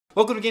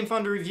Welcome to Game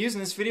Fondue Reviews.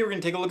 In this video, we're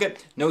going to take a look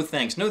at No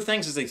Thanks. No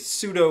Thanks is a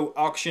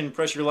pseudo-auction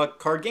press your luck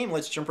card game.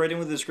 Let's jump right in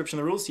with the description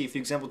of the rules, see if the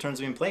example turns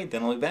have been played,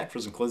 then I'll be back for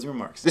some closing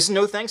remarks. This is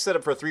No Thanks, set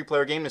up for a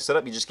 3-player game. To set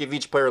up, you just give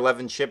each player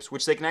 11 chips,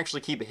 which they can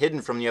actually keep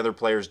hidden from the other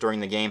players during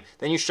the game.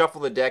 Then you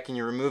shuffle the deck and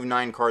you remove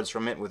 9 cards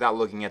from it without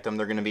looking at them.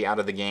 They're going to be out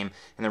of the game,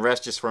 and the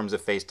rest just forms a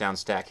face-down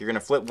stack. You're going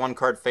to flip 1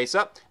 card face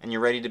up, and you're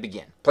ready to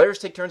begin. Players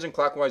take turns in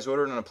clockwise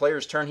order, and on a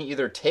player's turn, he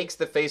either takes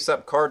the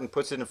face-up card and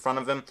puts it in front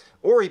of him,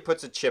 or he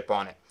puts a chip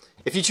on it.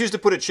 If you choose to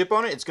put a chip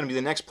on it, it's going to be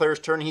the next player's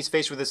turn. He's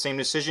faced with the same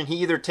decision. He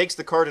either takes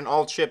the card and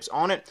all chips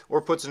on it,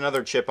 or puts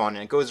another chip on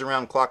it. It goes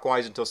around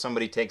clockwise until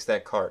somebody takes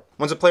that card.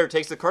 Once a player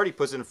takes the card, he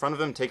puts it in front of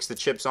him, takes the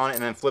chips on it,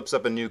 and then flips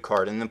up a new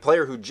card. And the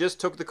player who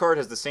just took the card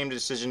has the same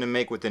decision to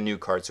make with the new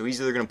card. So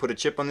he's either going to put a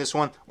chip on this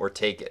one, or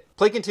take it.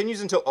 Play continues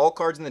until all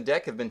cards in the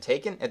deck have been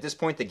taken. At this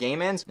point, the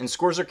game ends, and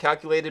scores are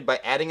calculated by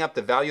adding up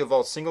the value of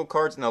all single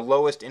cards and the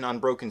lowest in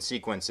unbroken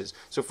sequences.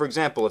 So for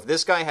example, if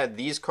this guy had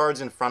these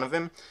cards in front of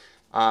him,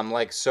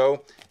 like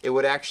so, it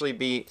would actually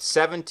be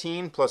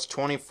 17 plus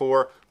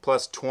 24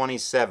 plus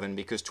 27,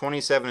 because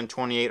 27 and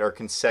 28 are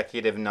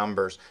consecutive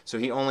numbers. So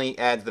he only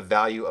adds the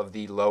value of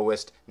the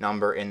lowest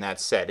number in that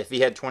set. If he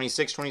had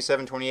 26,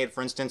 27, 28,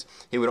 for instance,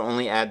 he would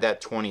only add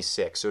that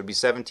 26. So it would be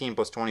 17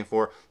 plus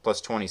 24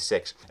 plus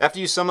 26. After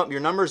you sum up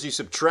your numbers, you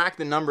subtract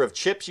the number of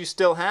chips you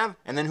still have,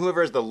 and then whoever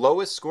has the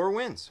lowest score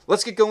wins.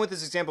 Let's get going with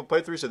this example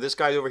playthrough. So this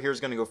guy over here is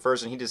going to go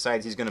first, and he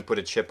decides he's going to put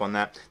a chip on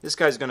that. This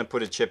guy's going to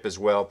put a chip as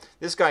well.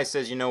 This guy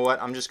says, you know what,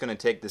 I'm just going to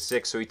take the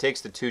 6. So he takes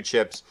the 2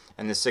 chips,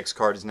 and the 6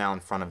 card is now in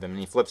front of him. And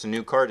he flips a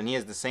new card, and he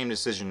has the same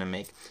decision to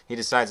make. He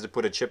decides to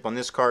put a chip on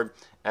this card,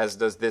 as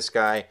does this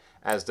guy,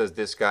 as does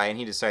this guy, and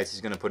he decides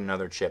he's going to put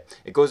another chip.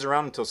 It goes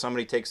around until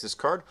somebody takes this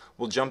card.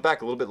 We'll jump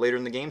back a little bit later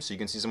in the game so you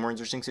can see some more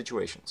interesting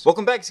situations.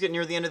 Welcome back. It's getting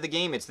near the end of the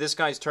game. It's this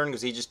guy's turn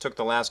because he just took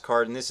the last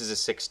card, and this is a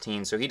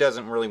 16, so he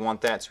doesn't really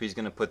want that, so he's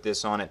going to put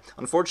this on it.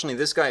 Unfortunately,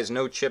 this guy has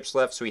no chips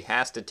left, so he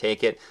has to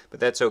take it, but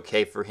that's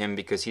okay for him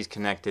because he's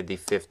connected the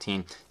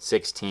 15,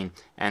 16,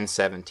 and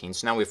 17.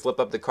 So now we flip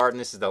up the card, and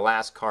this is the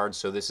last card,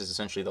 so this is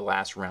essentially the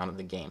last round of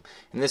the game.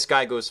 And this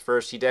guy goes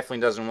first. He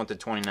definitely doesn't want the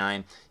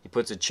 29. He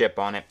puts a chip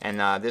on it,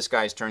 and this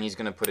guy's turn, he's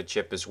going to put a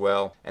chip as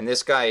well. And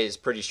this guy is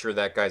pretty sure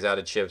that guy's out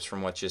of chips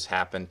from what just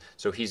happened,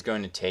 so he's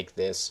going to take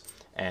this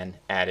and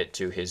add it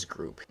to his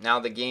group. Now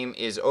the game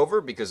is over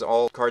because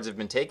all cards have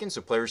been taken,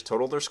 so players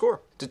total their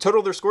score. To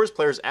total their scores,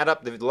 players add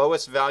up the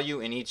lowest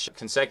value in each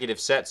consecutive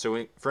set.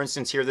 So for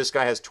instance here, this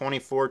guy has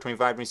 24,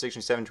 25, 26,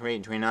 27, 28,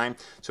 and 29.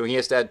 So he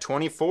has to add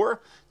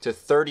 24 to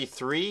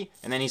 33,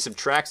 and then he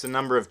subtracts the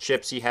number of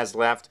chips he has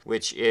left,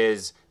 which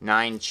is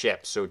 9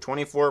 chips. So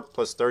 24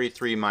 plus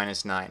 33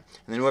 minus 9. And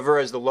then whoever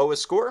has the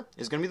lowest score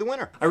is going to be the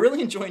winner. I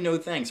really enjoy No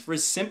Thanks. For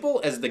as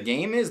simple as the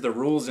game is, the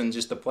rules and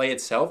just the play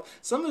itself,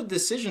 some of the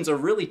decisions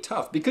are really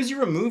tough. Because you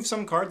remove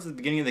some cards at the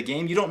beginning of the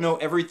game, you don't know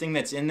everything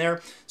that's in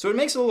there. So it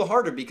makes it a little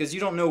harder because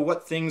you don't know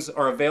what things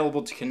are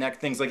available to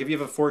connect things. Like if you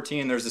have a 14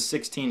 and there's a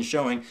 16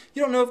 showing,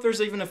 you don't know if there's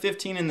even a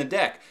 15 in the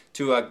deck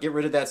to get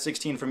rid of that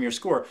 16 from your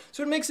score.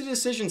 So it makes the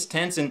decisions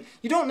tense, and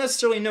you don't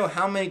necessarily know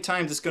how many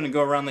times it's going to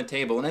go around the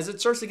table. And as it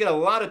starts to get a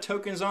lot of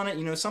tokens on it,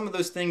 you know, some of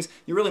those things,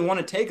 you really want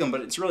to take them, but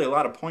it's really a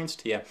lot of points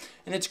to you.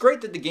 And it's great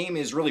that the game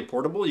is really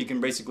portable. You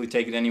can basically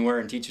take it anywhere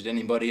and teach it to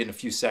anybody in a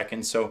few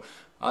seconds. So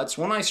it's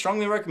one I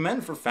strongly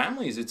recommend for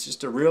families. It's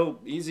just a real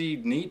easy,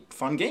 neat,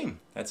 fun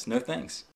game. That's No Thanks.